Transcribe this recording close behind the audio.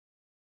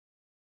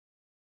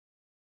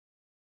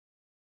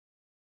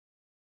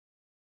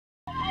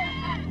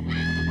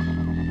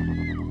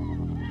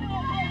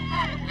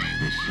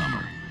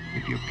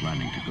you're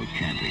planning to go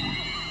camping,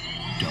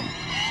 don't.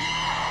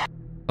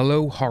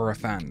 Hello horror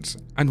fans,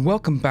 and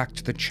welcome back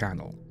to the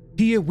channel.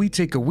 Here we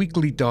take a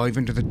weekly dive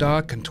into the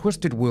dark and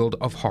twisted world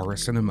of horror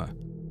cinema.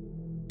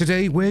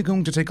 Today we're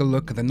going to take a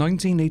look at the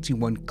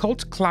 1981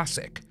 cult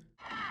classic,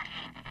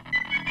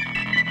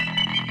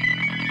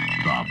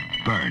 The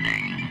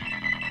Burning.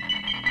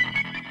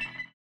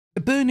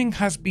 The Burning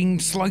has been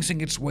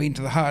slicing its way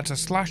into the hearts of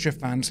slasher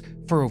fans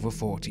for over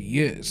 40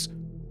 years.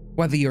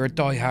 Whether you're a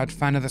die-hard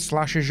fan of the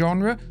slasher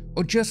genre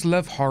or just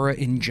love horror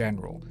in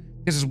general,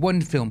 this is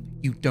one film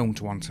you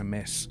don't want to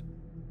miss.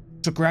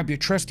 So grab your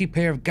trusty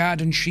pair of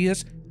garden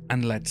shears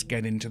and let's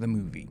get into the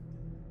movie.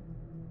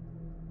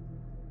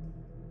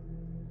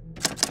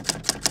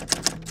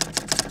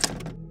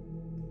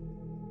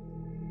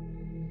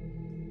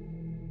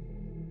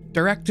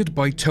 Directed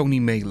by Tony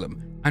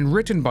Maylam and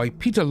written by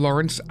Peter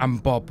Lawrence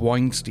and Bob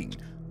Weinstein,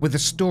 with a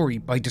story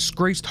by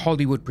disgraced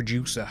Hollywood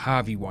producer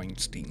Harvey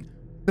Weinstein.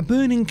 The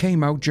Burning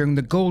came out during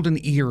the golden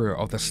era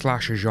of the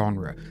slasher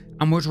genre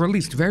and was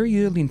released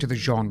very early into the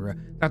genre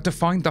that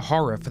defined the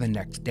horror for the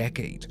next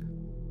decade.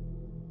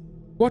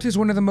 What is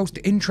one of the most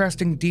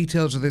interesting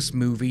details of this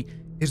movie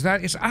is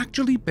that it's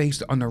actually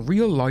based on a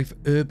real-life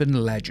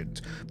urban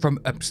legend from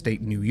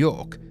upstate New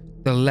York,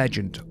 the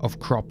legend of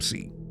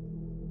Cropsey.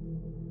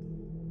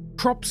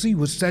 Cropsey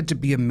was said to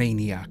be a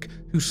maniac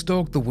who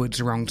stalked the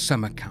woods around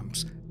summer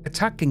camps,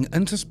 attacking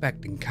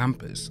unsuspecting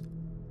campers.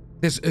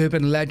 This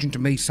urban legend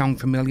may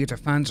sound familiar to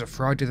fans of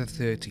Friday the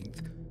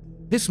 13th.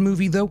 This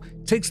movie, though,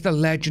 takes the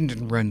legend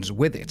and runs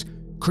with it,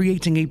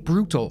 creating a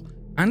brutal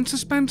and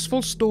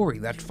suspenseful story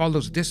that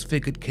follows a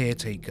disfigured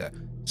caretaker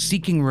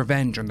seeking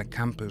revenge on the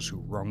campers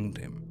who wronged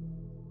him.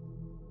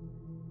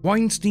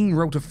 Weinstein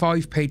wrote a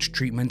 5-page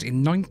treatment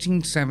in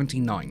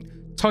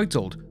 1979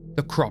 titled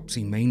The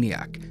Cropsey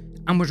Maniac,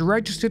 and was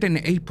registered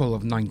in April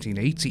of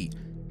 1980,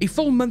 a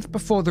full month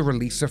before the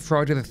release of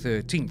Friday the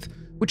 13th,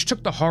 which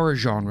took the horror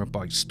genre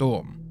by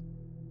storm.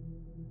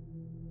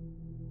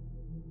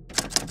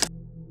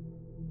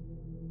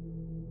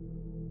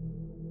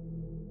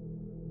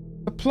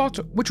 The plot,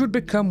 which would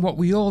become what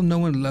we all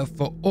know and love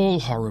for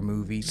all horror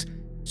movies,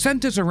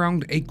 centers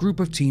around a group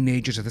of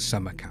teenagers at a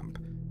summer camp.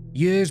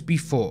 Years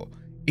before,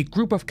 a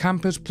group of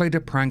campers played a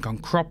prank on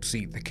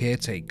Cropsey, the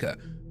caretaker,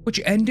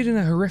 which ended in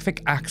a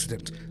horrific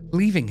accident,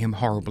 leaving him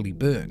horribly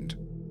burned.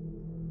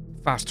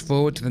 Fast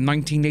forward to the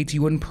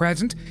 1981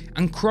 present,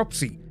 and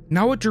Cropsey,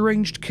 now a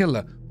deranged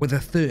killer with a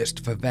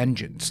thirst for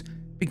vengeance,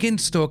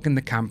 begins stalking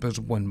the campers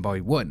one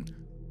by one.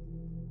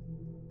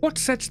 What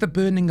sets The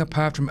Burning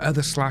apart from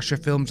other slasher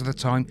films of the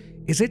time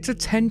is its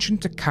attention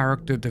to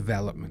character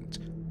development.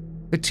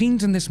 The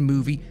teens in this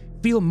movie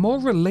feel more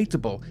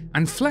relatable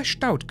and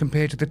fleshed out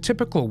compared to the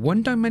typical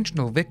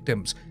one-dimensional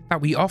victims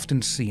that we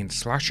often see in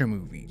slasher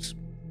movies.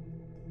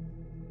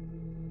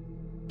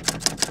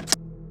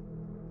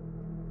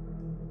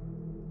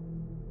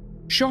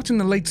 Shot in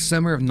the late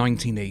summer of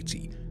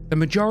 1980, the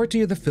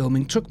majority of the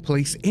filming took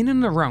place in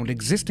and around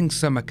existing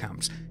summer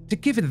camps to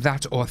give it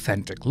that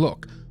authentic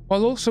look,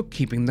 while also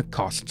keeping the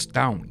costs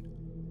down.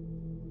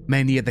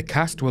 Many of the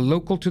cast were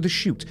local to the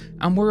shoot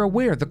and were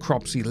aware of the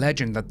Cropsey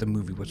legend that the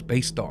movie was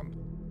based on.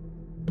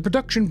 The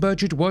production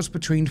budget was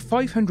between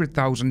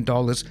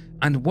 $500,000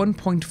 and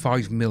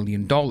 $1.5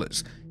 million,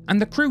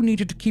 and the crew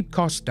needed to keep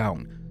costs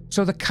down,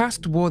 so the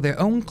cast wore their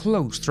own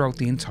clothes throughout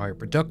the entire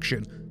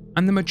production,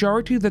 and the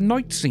majority of the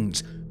night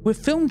scenes were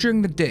filmed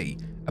during the day,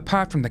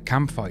 apart from the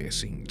campfire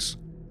scenes.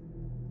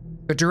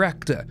 The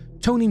director,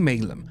 Tony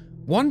Maylam,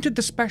 wanted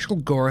the special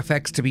gore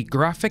effects to be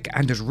graphic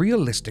and as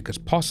realistic as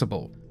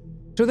possible,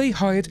 so they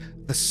hired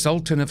the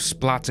Sultan of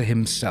Splatter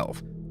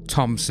himself,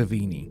 Tom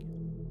Savini.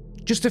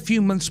 Just a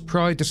few months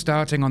prior to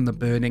starting on The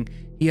Burning,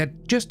 he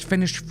had just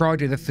finished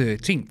Friday the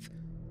 13th.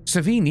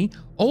 Savini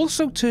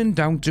also turned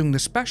down doing the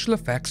special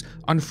effects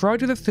on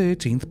Friday the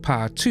 13th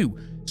Part 2,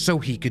 so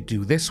he could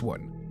do this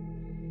one.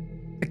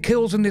 The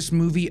kills in this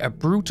movie are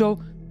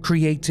brutal,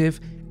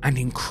 creative, and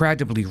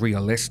incredibly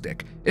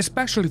realistic,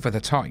 especially for the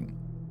time.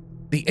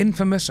 The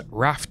infamous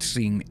raft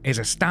scene is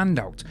a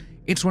standout.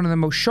 It's one of the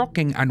most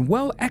shocking and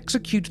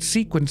well-executed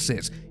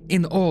sequences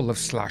in all of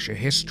slasher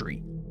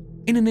history.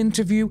 In an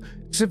interview,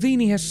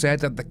 Savini has said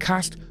that the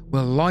cast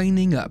were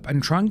lining up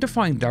and trying to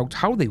find out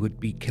how they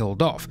would be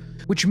killed off,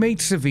 which made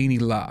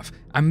Savini laugh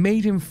and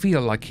made him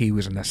feel like he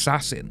was an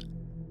assassin.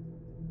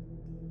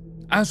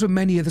 As with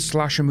many of the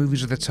slasher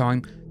movies of the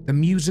time, the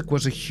music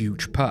was a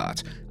huge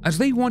part, as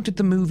they wanted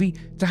the movie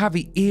to have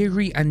an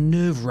eerie and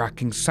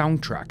nerve-wracking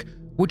soundtrack,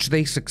 which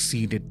they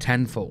succeeded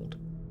tenfold.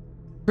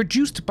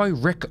 Produced by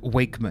Rick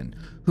Wakeman,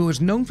 who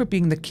is known for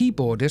being the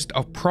keyboardist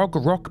of prog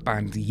rock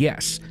band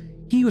Yes,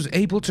 he was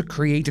able to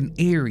create an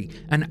eerie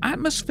and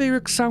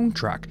atmospheric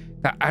soundtrack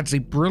that adds a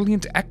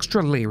brilliant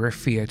extra layer of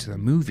fear to the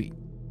movie.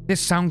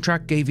 This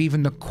soundtrack gave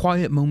even the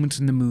quiet moments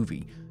in the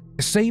movie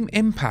the same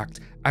impact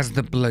as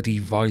the bloody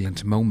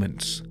violent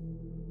moments.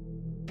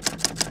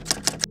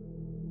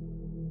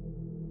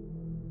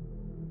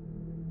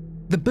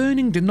 The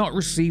Burning did not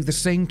receive the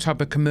same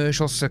type of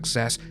commercial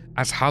success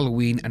as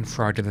Halloween and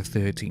Friday the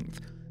 13th,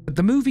 but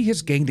the movie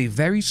has gained a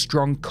very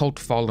strong cult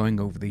following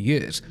over the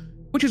years,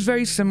 which is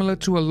very similar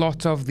to a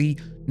lot of the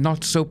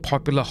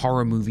not-so-popular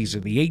horror movies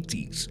of the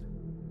 80s.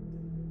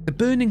 The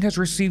Burning has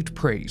received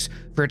praise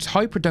for its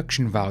high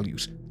production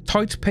values,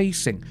 tight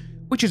pacing,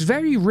 which is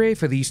very rare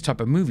for these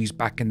type of movies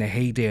back in the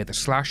heyday of the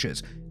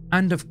slashers,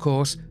 and of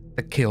course,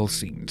 the kill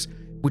scenes,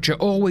 which are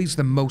always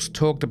the most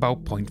talked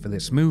about point for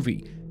this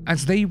movie,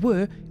 as they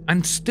were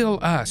and still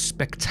are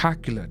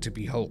spectacular to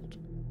behold.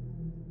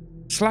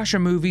 Slasher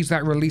movies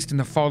that released in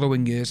the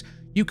following years,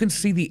 you can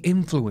see the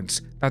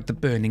influence that The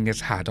Burning has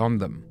had on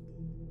them.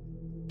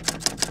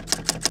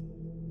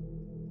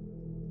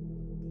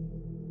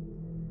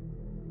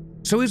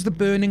 So is The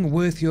Burning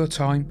worth your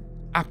time?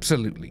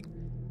 Absolutely.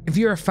 If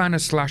you're a fan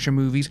of slasher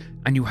movies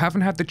and you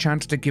haven't had the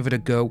chance to give it a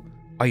go,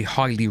 I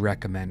highly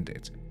recommend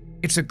it.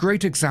 It's a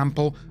great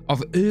example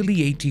of early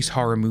 80s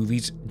horror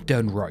movies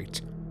done right,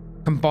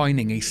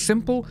 combining a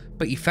simple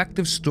but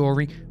effective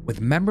story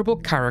with memorable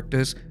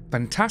characters,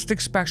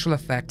 fantastic special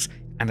effects,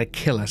 and a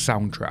killer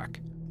soundtrack.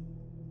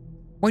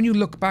 When you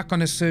look back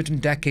on a certain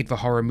decade for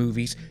horror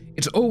movies,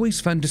 it's always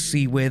fun to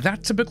see where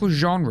that typical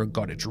genre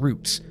got its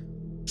roots.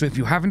 So if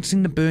you haven't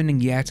seen The Burning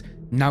yet,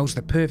 now's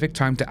the perfect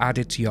time to add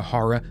it to your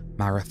horror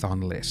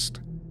marathon list.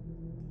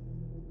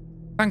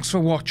 Thanks for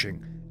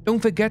watching. Don't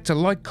forget to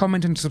like,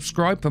 comment and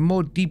subscribe for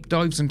more deep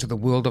dives into the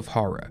world of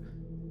horror.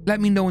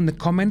 Let me know in the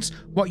comments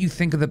what you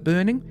think of The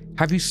Burning.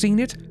 Have you seen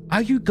it?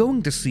 Are you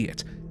going to see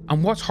it?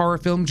 And what horror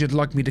films you'd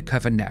like me to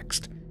cover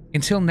next.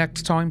 Until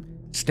next time,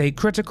 stay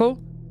critical,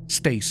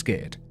 stay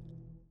scared.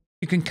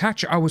 You can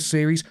catch our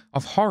series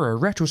of horror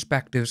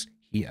retrospectives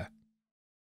here.